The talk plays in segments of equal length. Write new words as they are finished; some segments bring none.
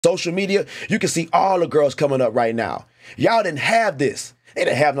social media, you can see all the girls coming up right now. Y'all didn't have this. They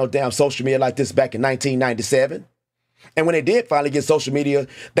didn't have no damn social media like this back in 1997. And when they did finally get social media,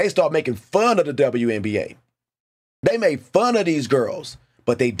 they started making fun of the WNBA. They made fun of these girls,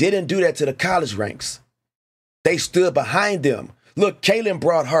 but they didn't do that to the college ranks. They stood behind them. Look, Kaylin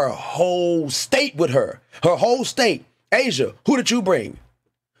brought her whole state with her. Her whole state. Asia, who did you bring?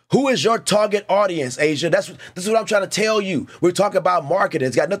 Who is your target audience, Asia? This is what I'm trying to tell you. We're talking about marketing.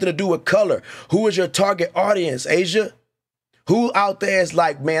 It's got nothing to do with color. Who is your target audience, Asia? Who out there is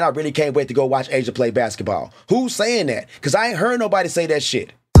like, man, I really can't wait to go watch Asia play basketball? Who's saying that? Because I ain't heard nobody say that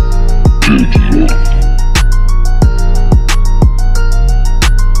shit.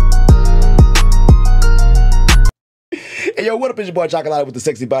 Hey, yo, what up, it's your boy Chocolate with the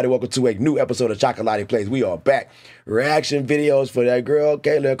sexy body. Welcome to a new episode of Chocolate Plays. We are back. Reaction videos for that girl,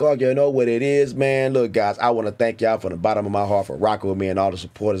 Kaylin Clark. You know what it is, man. Look, guys, I want to thank y'all from the bottom of my heart for rocking with me, and all the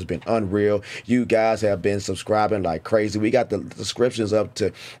support has been unreal. You guys have been subscribing like crazy. We got the subscriptions up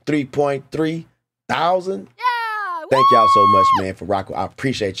to 3.3 thousand. Thank y'all so much, man, for rocking. I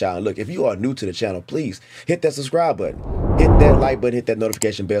appreciate y'all. And look, if you are new to the channel, please hit that subscribe button. Hit that like button, hit that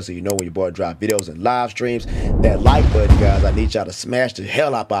notification bell so you know when your boy drop videos and live streams. That like button, guys, I need y'all to smash the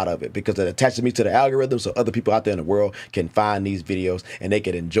hell out of it because it attaches me to the algorithm so other people out there in the world can find these videos and they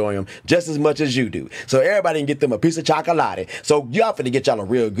can enjoy them just as much as you do. So everybody can get them a piece of chocolate. So y'all finna get y'all a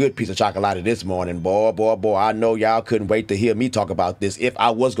real good piece of chocolate this morning. Boy, I know y'all couldn't wait to hear me talk about this if I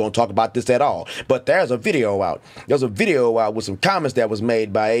was going to talk about this at all. But there's a video out. There's a video out with some comments that was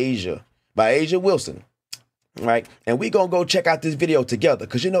made by Asia Wilson. Right, and we gonna go check out this video together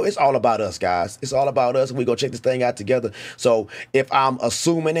because you know it's all about us, guys. It's all about us, and we gonna check this thing out together. So if I'm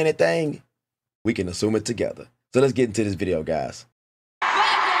assuming anything, we can assume it together. So let's get into this video, guys.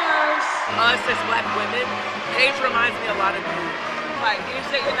 Us as black women, Paige reminds me a lot of you. Like you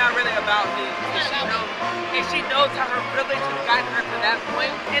say, you're not really about me, and she knows how her privilege has gotten her to that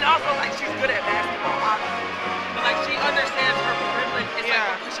point, and also like she's good at basketball, obviously. But like she understands her privilege. It's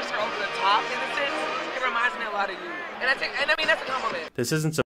like pushes her over the top in a sense. Reminds me a lot of you, and I mean that's a compliment. This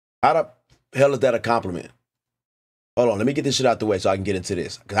isn't so. How the hell is that a compliment? Hold on, let me get this shit out the way so I can get into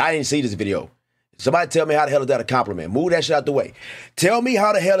this because I didn't see this video. Somebody tell me how the hell is that a compliment? Move that shit out the way. Tell me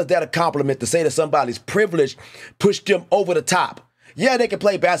how the hell is that a compliment to say that somebody's privilege pushed them over the top? Yeah, they can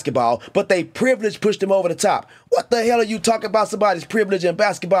play basketball, but they privilege pushed them over the top. What the hell are you talking about somebody's privilege in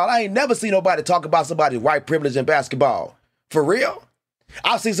basketball? I ain't never seen nobody talk about somebody's white privilege in basketball. For real?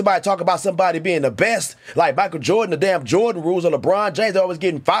 I've seen somebody talk about somebody being the best, like Michael Jordan, the damn Jordan rules, or LeBron James, they're always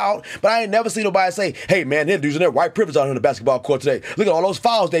getting fouled. But I ain't never seen nobody say, hey, man, they're using their white privilege out on the basketball court today. Look at all those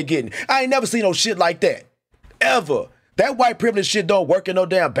fouls they getting. I ain't never seen no shit like that. Ever. That white privilege shit don't work in no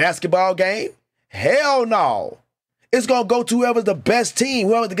damn basketball game. Hell no. It's going to go to whoever's the best team,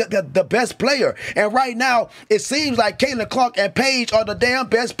 whoever's the best player. And right now, it seems like Kaylin Clark and Paige are the damn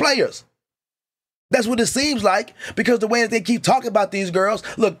best players. That's what it seems like because the way that they keep talking about these girls.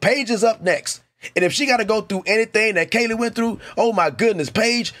 Look, Paige is up next. And if she got to go through anything that Kaylin went through, oh my goodness,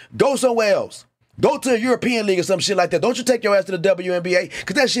 Paige, go somewhere else. Go to a European league or some shit like that. Don't you take your ass to the WNBA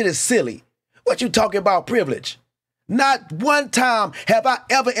because that shit is silly. What you talking about privilege? Not one time have I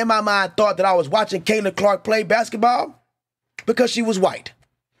ever in my mind thought that I was watching Kaylin Clark play basketball because she was white.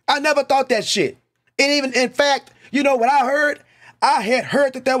 I never thought that shit. And even, in fact, you know what I heard? I had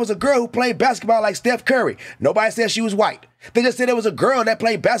heard that there was a girl who played basketball like Steph Curry. Nobody said she was white. They just said there was a girl that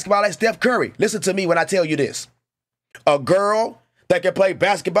played basketball like Steph Curry. Listen to me when I tell you this. A girl that can play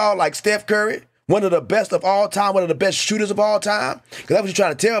basketball like Steph Curry, one of the best of all time, one of the best shooters of all time. Because that's what you're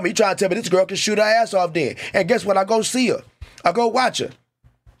trying to tell me. You're trying to tell me this girl can shoot her ass off then. And guess what? I go see her. I go watch her.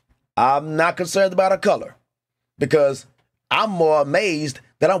 I'm not concerned about her color because I'm more amazed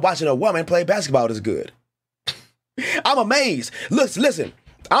that I'm watching a woman play basketball this good. I'm amazed. Listen,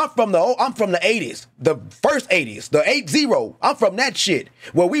 I'm from the 80s, the first 80s, the 80. I'm from that shit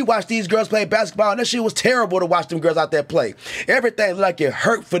where we watched these girls play basketball and that shit was terrible to watch them girls out there play. Everything looked like it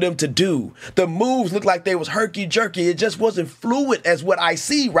hurt for them to do. The moves looked like they was herky-jerky. It just wasn't fluid as what I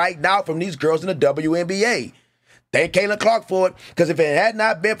see right now from these girls in the WNBA. Thank Kaylin Clark for it, because if it had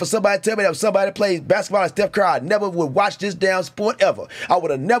not been for somebody to tell me that somebody plays basketball like Steph Curry, I never would watch this damn sport ever. I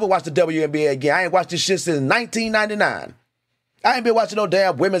would have never watched the WNBA again. I ain't watched this shit since 1999. I ain't been watching no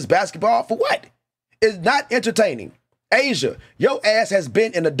damn women's basketball. For what? It's not entertaining. Asia, your ass has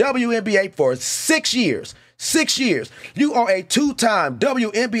been in the WNBA for 6 years. 6 years. You are a 2-time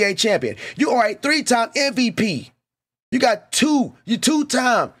WNBA champion. You are a 3-time MVP. You got you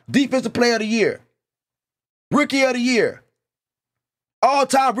 2-time Defensive Player of the Year. Rookie of the Year.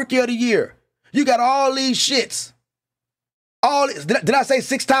 All-time Rookie of the Year. You got all these shits. Did I say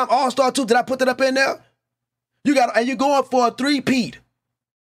 6-time All-Star too? Did I put that up in there? And you're going for a three-peat.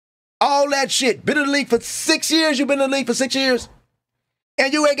 All that shit. Been in the league for 6 years. You've been in the league for 6 years.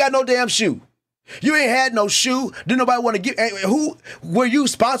 And you ain't got no damn shoe. You ain't had no shoe. Did nobody want to give? Who were you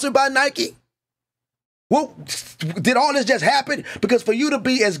sponsored by Nike? Well, did all this just happen? Because for you to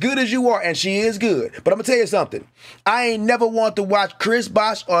be as good as you are, and she is good, but I'm gonna tell you something. I ain't never want to watch Chris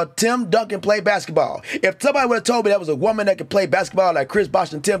Bosh or Tim Duncan play basketball. If somebody would have told me that was a woman that could play basketball like Chris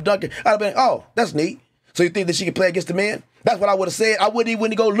Bosh and Tim Duncan, I'd have been, oh, that's neat. So you think that she can play against the men? That's what I would have said. I wouldn't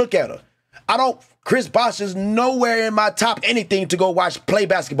even go look at her. Chris Bosh is nowhere in my top anything to go play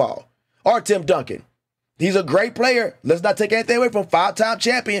basketball. Or Tim Duncan. He's a great player. Let's not take anything away from 5-time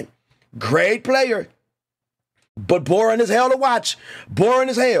champion. Great player. But boring as hell to watch. Boring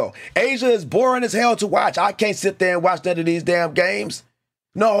as hell. Asia is boring as hell to watch. I can't sit there and watch none of these damn games.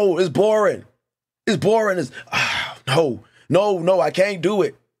 No, it's boring. It's boring. No, I can't do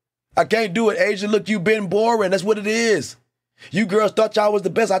it. I can't do it. Asia, look, you've been boring. That's what it is. You girls thought y'all was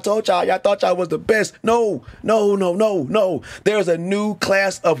the best. I told y'all thought y'all was the best. No. There's a new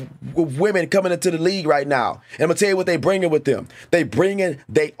class of women coming into the league right now. And I'm going to tell you what they bringing with them. They bringing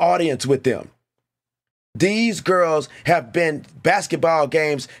their audience with them. These girls basketball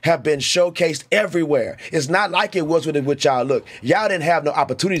games have been showcased everywhere. It's not like it was with y'all. Look, y'all didn't have no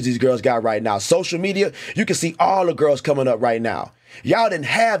opportunities these girls got right now. Social media, you can see all the girls coming up right now. Y'all didn't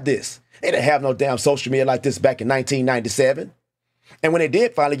have this. They didn't have no damn social media like this back in 1997. And when they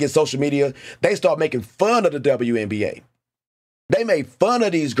did finally get social media, they started making fun of the WNBA. They made fun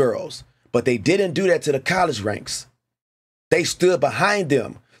of these girls, but they didn't do that to the college ranks. They stood behind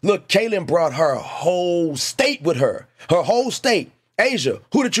them. Look, Kaylin brought her whole state with her. Her whole state. Asia,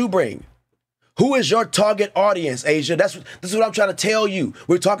 who did you bring? Who is your target audience, Asia? This is what I'm trying to tell you.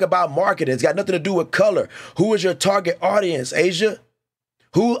 We're talking about marketing. It's got nothing to do with color. Who is your target audience, Asia?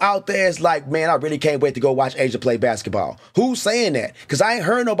 Who out there is like, man, I really can't wait to go watch Asia play basketball? Who's saying that? Because I ain't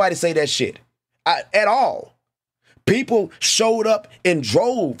heard nobody say that shit at all. People showed up in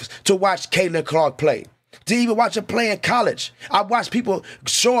droves to watch Caitlin Clark play. To even watch her play in college. I watched people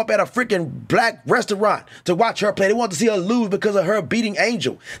show up at a freaking black restaurant to watch her play. They wanted to see her lose because of her beating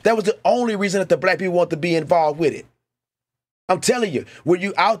Angel. That was the only reason that the black people want to be involved with it. I'm telling you, when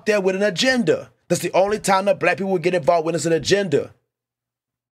you out there with an agenda, that's the only time that black people will get involved with is an agenda.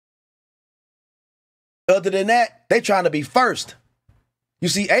 Other than that, they trying to be first. You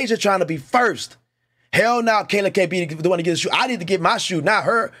see, Asia trying to be first. Hell no, Kayla can't be the one to get the shoe. I need to get my shoe, not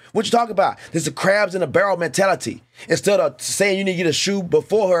her. What you talking about? This is a crabs in a barrel mentality. Instead of saying you need to get a shoe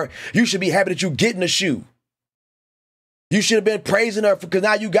before her, you should be happy that you getting a shoe. You should have been praising her because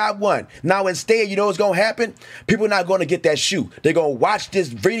now you got one. Now instead, you know what's going to happen? People are not going to get that shoe. They're going to watch this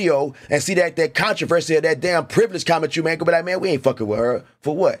video and see that controversy of that damn privilege comment you make. Go be like, man, we ain't fucking with her.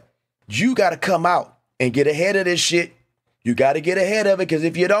 For what? You got to come out and get ahead of this shit. You got to get ahead of it because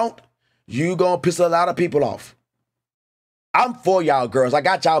if you don't, you gonna piss a lot of people off. I'm for y'all girls. I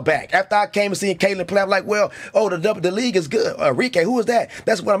got y'all back. After I came and seen Caitlin play, I'm like, well, oh, the league is good. Enrique, who is that?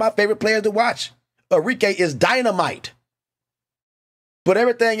 That's one of my favorite players to watch. Enrique is dynamite. But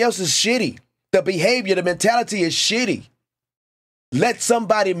everything else is shitty. The behavior, the mentality is shitty. Let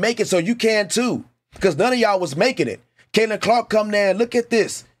somebody make it so you can too. Because none of y'all was making it. Caitlin Clark come there and look at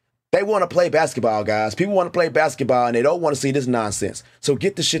this. They want to play basketball, guys. People want to play basketball, and they don't want to see this nonsense. So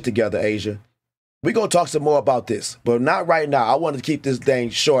get the shit together, Asia. We're going to talk some more about this, but not right now. I wanted to keep this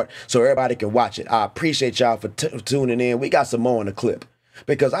thing short so everybody can watch it. I appreciate y'all for tuning in. We got some more in the clip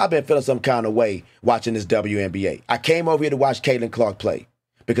because I've been feeling some kind of way watching this WNBA. I came over here to watch Caitlin Clark play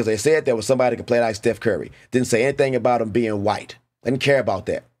because they said there was somebody who could play like Steph Curry. Didn't say anything about him being white. Didn't care about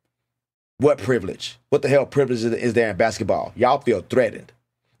that. What privilege? What the hell privilege is there in basketball? Y'all feel threatened.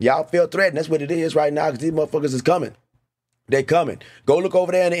 Y'all feel threatened. That's what it is right now because these motherfuckers is coming. They coming. Go look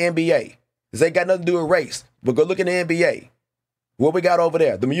over there in the NBA. This ain't got nothing to do with race, but go look in the NBA. What we got over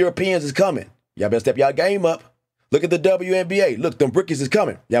there? Them Europeans is coming. Y'all better step y'all game up. Look at the WNBA. Look, them rookies is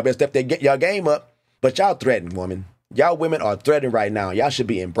coming. Y'all better step y'all game up. But y'all threatened, woman. Y'all women are threatened right now. Y'all should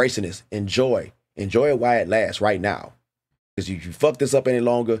be embracing this. Enjoy. Enjoy it while it lasts right now. Because if you fuck this up any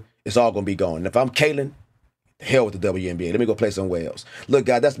longer, it's all going to be gone. And if I'm Caitlin, hell with the WNBA. Let me go play somewhere else. Look,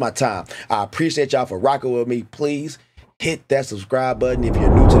 guys, that's my time. I appreciate y'all for rocking with me. Please hit that subscribe button. If you're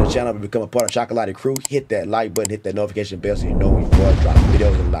new to the channel and become a part of Chocolate Crew, hit that like button, hit that notification bell so you know when we drop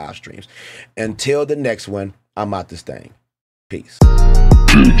videos and live streams. Until the next one, I'm out this thing. Peace.